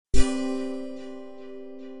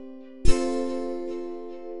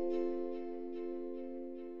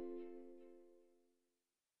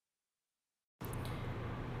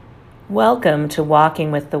Welcome to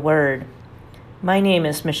Walking with the Word. My name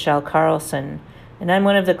is Michelle Carlson, and I'm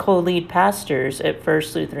one of the co-lead pastors at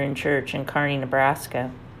First Lutheran Church in Kearney,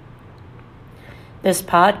 Nebraska. This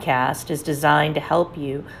podcast is designed to help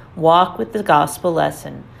you walk with the gospel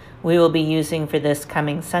lesson we will be using for this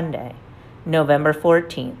coming Sunday, November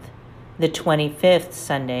 14th, the 25th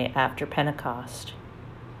Sunday after Pentecost.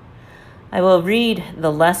 I will read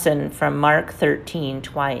the lesson from Mark 13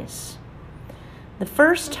 twice. The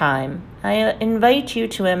first time, I invite you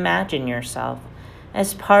to imagine yourself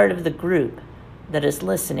as part of the group that is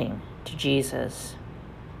listening to Jesus.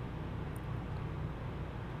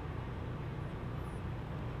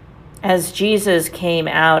 As Jesus came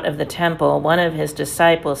out of the temple, one of his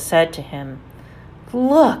disciples said to him,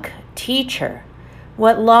 "Look, teacher,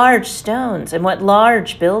 what large stones and what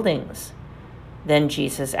large buildings." Then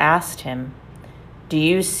Jesus asked him, "Do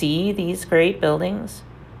you see these great buildings?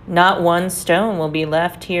 Not one stone will be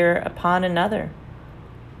left here upon another.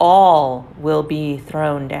 All will be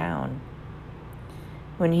thrown down."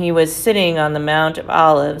 When he was sitting on the Mount of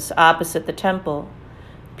Olives opposite the temple,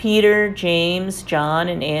 Peter, James, John,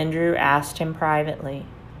 and Andrew asked him privately,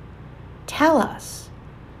 "Tell us,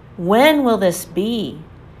 when will this be?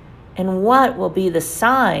 And what will be the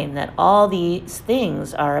sign that all these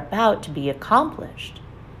things are about to be accomplished?"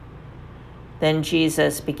 Then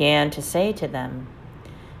Jesus began to say to them,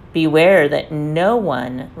 "Beware that no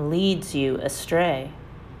one leads you astray.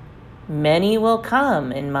 Many will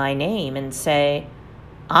come in my name and say,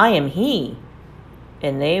 'I am he,'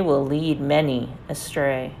 and they will lead many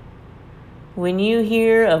astray. When you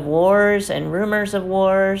hear of wars and rumors of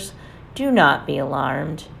wars, do not be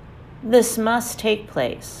alarmed. This must take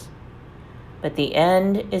place, but the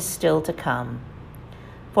end is still to come.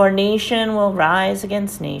 For nation will rise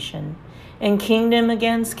against nation, and kingdom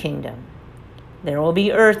against kingdom. There will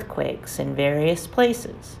be earthquakes in various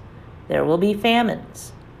places. There will be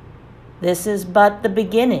famines. This is but the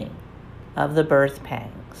beginning of the birth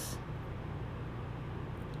pangs."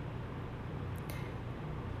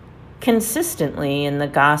 Consistently in the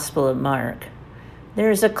Gospel of Mark, there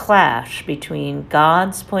is a clash between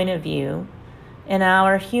God's point of view and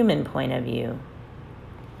our human point of view.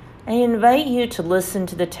 I invite you to listen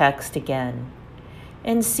to the text again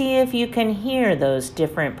and see if you can hear those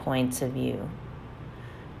different points of view.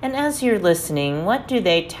 And as you're listening, what do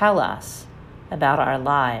they tell us about our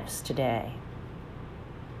lives today?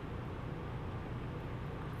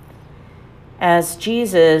 As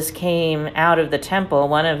Jesus came out of the temple,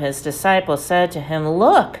 one of his disciples said to him,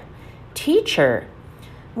 "Look, teacher,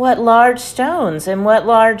 what large stones and what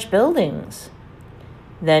large buildings."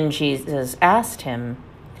 Then Jesus asked him,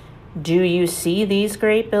 "Do you see these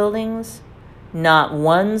great buildings? Not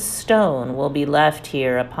one stone will be left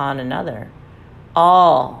here upon another.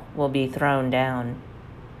 All will be thrown down."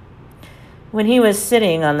 When he was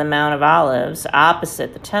sitting on the Mount of Olives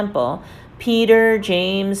opposite the temple, Peter,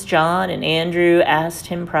 James, John, and Andrew asked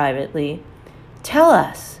him privately, "Tell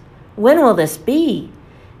us, when will this be?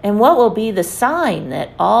 And what will be the sign that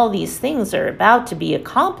all these things are about to be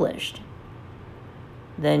accomplished?"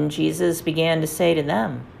 Then Jesus began to say to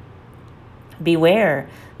them, "Beware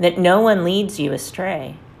that no one leads you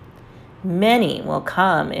astray. Many will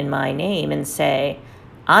come in my name and say,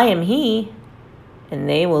 'I am he,' and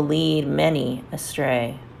they will lead many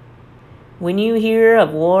astray. When you hear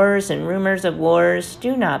of wars and rumors of wars,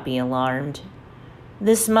 do not be alarmed.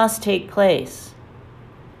 This must take place,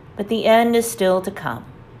 but the end is still to come.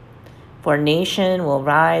 For nation will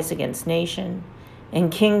rise against nation,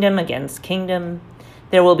 and kingdom against kingdom.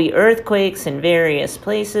 There will be earthquakes in various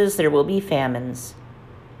places. There will be famines.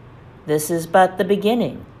 This is but the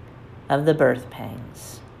beginning of the birth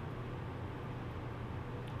pangs."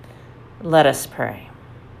 Let us pray.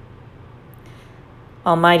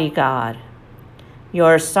 Almighty God,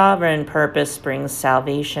 your sovereign purpose brings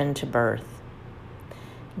salvation to birth.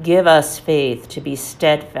 Give us faith to be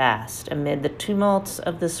steadfast amid the tumults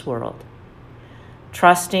of this world,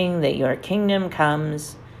 trusting that your kingdom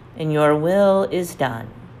comes and your will is done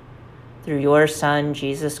through your Son,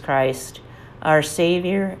 Jesus Christ, our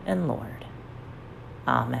Savior and Lord.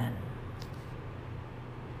 Amen.